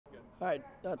All right,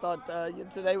 I thought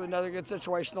today was another good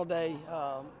situational day.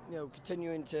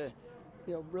 Continuing to,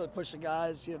 really push the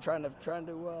guys. Trying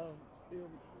to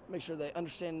make sure they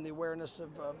understand the awareness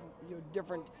of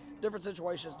different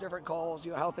situations, different calls.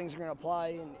 How things are going to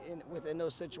apply within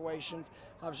those situations.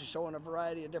 Obviously, showing a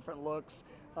variety of different looks.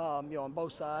 On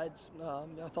both sides.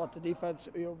 I thought the defense,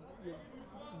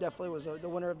 definitely was the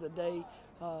winner of the day.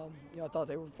 I thought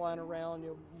they were flying around.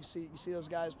 You see those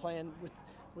guys playing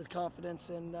with confidence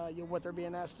and what they're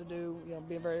being asked to do.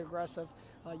 Being very aggressive.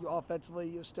 You offensively,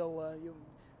 you're still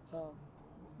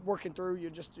working through.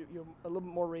 You're a little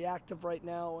bit more reactive right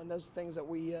now, and those are things that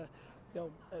we.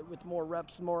 With more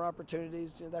reps, more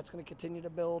opportunities, that's going to continue to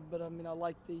build. But I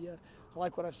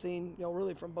like what I've seen,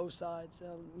 really from both sides.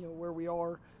 Where we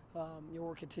are,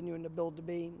 we're continuing to build to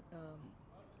be.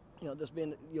 This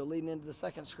being leading into the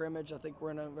second scrimmage, I think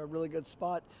we're in a really good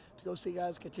spot to go see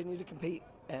guys continue to compete.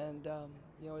 And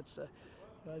it's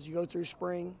as you go through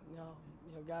spring,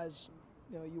 guys.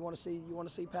 You want to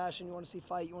see passion, you want to see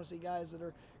fight, you want to see guys that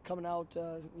are coming out.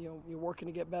 You're working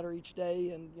to get better each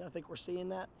day, and I think we're seeing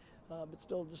that. But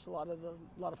still, just a lot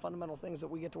of fundamental things that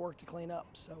we get to work to clean up.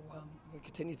 So we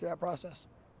continue through that process.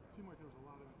 It seemed like there was a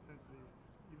lot of intensity,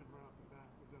 even right off the bat.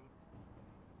 Was that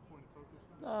a point of focus?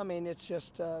 No, it's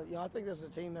just I think this is a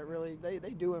team that really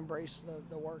they do embrace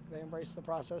the work. They embrace the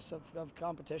process of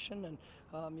competition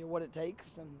and what it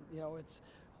takes, and it's.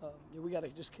 We got to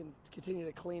just continue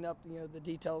to clean up, the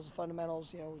details, the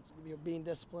fundamentals, being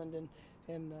disciplined and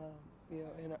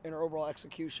in our overall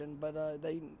execution. But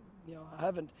they,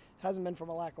 hasn't been from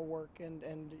a lack of work and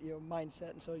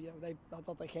mindset. And so I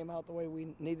thought they came out the way we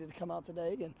needed to come out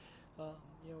today. And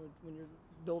when you're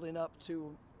building up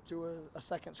to a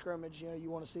second scrimmage,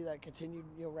 you want to see that continued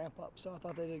ramp up. So I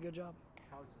thought they did a good job.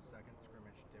 How is the second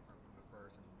scrimmage different from the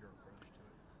first and your approach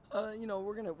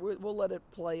to it? We'll let it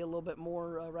play a little bit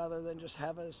more rather than just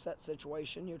have a set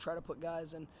situation. Try to put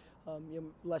guys in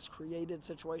less created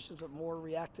situations, but more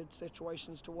reactive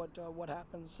situations to what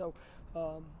happens. So,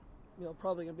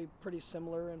 probably going to be pretty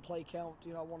similar in play count.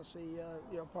 I want to see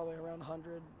probably around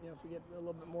 100. If we get a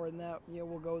little bit more than that,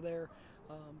 we'll go there.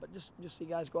 But just see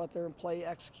guys go out there and play,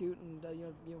 execute, and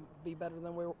be better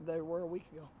than they were a week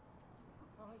ago.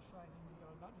 How has Shine,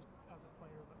 not just as a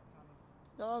player, but kind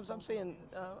of? No,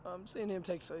 I'm seeing him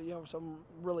take some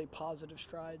really positive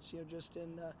strides. Just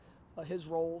in his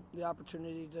role, the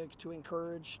opportunity to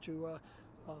encourage, to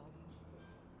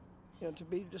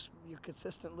be just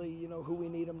consistently who we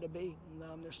need him to be.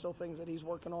 And, there's still things that he's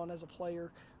working on as a player.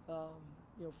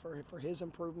 For his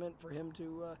improvement, for him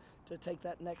to take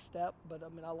that next step. But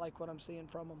I like what I'm seeing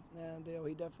from him, and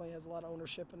he definitely has a lot of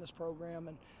ownership in this program,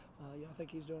 and I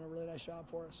think he's doing a really nice job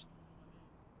for us.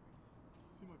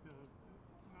 Seemed like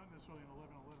not necessarily an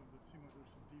 11-11, but it seemed like there's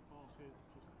some deep balls hit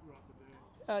just throughout the day.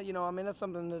 That's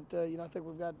something that I think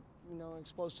we've got an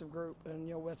explosive group, and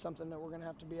that's something that we're going to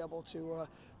have to be able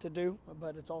to do.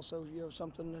 But it's also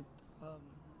something that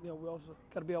we also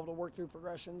got to be able to work through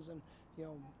progressions and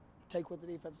take what the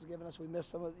defense has given us. We missed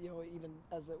some of even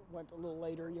as it went a little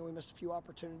later. We missed a few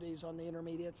opportunities on the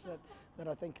intermediates that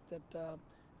I think that.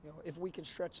 If we can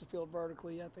stretch the field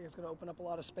vertically, I think it's going to open up a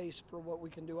lot of space for what we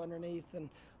can do underneath. And,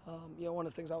 one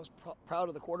of the things I was proud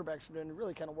of the quarterbacks for doing,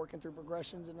 really kind of working through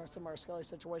progressions in some of our skelly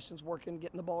situations, getting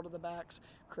the ball to the backs,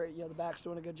 the backs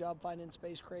doing a good job finding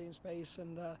space, creating space.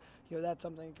 And, that's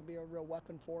something that could be a real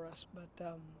weapon for us.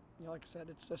 But, like I said,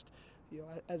 it's just,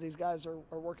 as these guys are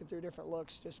working through different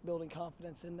looks, just building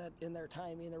confidence in their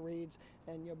timing, their reads,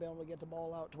 and, being able to get the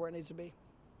ball out to where it needs to be.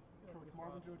 Coach,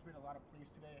 Marvin Jones made a lot of plays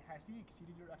today. Has he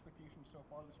exceeded your expectations so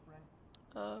far this spring?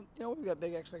 We've got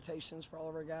big expectations for all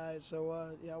of our guys. So,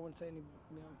 I wouldn't say any,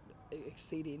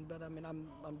 exceeding, but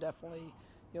I'm definitely,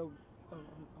 I'm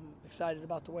excited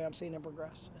about the way I'm seeing him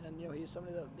progress. And he's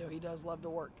somebody that he does love to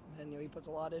work, and he puts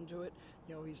a lot into it.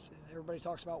 Everybody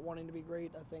talks about wanting to be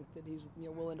great. I think that he's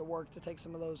willing to work to take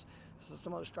some of those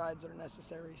strides that are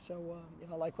necessary. So,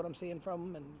 I like what I'm seeing from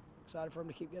him, and excited for him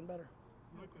to keep getting better.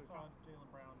 You saw Jalen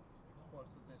Brown's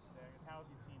explosiveness today. How have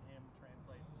you seen him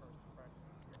translate his first two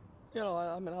practices here?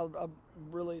 I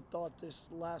really thought this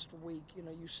last week,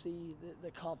 you see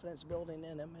the confidence building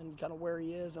in him and kind of where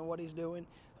he is and what he's doing.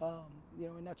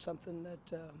 And that's something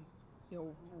that,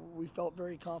 we felt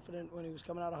very confident when he was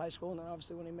coming out of high school, and then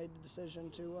obviously when he made the decision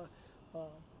to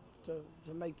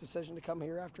make the decision to come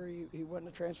here after he went in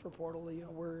the transfer portal.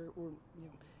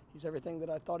 He's everything that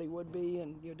I thought he would be,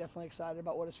 and definitely excited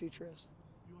about what his future is.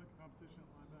 You like the competition at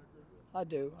linebacker? I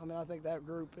do. I think that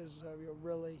group is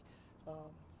really,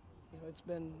 it's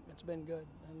been good,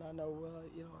 and I know,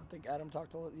 I think Adam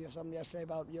talked to some yesterday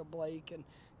about Blake, and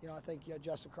I think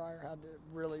Justin Cryer had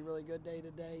a really, really good day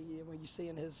today. When you see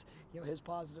in his, his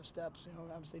positive steps,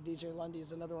 obviously DJ Lundy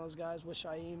is another one of those guys with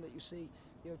Shaim that you see,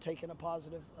 taking a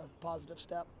positive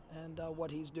step and what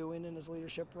he's doing in his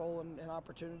leadership role and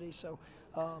opportunity. So,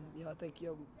 I think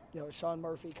Sean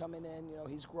Murphy coming in,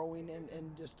 he's growing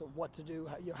in just what to do,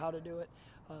 how to do it.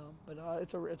 But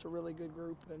it's a really good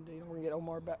group, and we're gonna get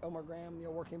Omar Graham,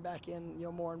 working back in,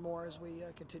 more and more as we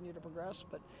continue to progress.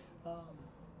 But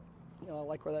I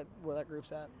like where that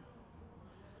group's at.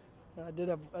 And I did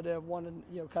have one,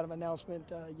 kind of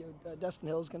announcement. Destin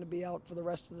Hill is going to be out for the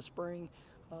rest of the spring.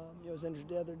 He was injured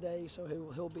the other day, so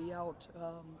he'll be out.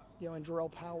 And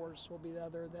Jarrell Powers will be the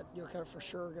other that kind of for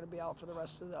sure going to be out for the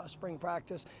rest of the spring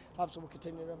practice. Obviously, we'll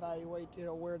continue to evaluate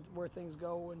where things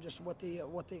go and just what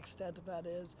the extent of that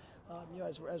is.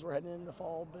 As we're heading into the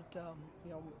fall, but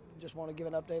just want to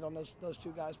give an update on those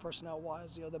two guys personnel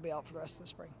wise. They'll be out for the rest of the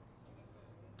spring.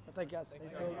 Thank you guys. Thank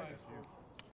you.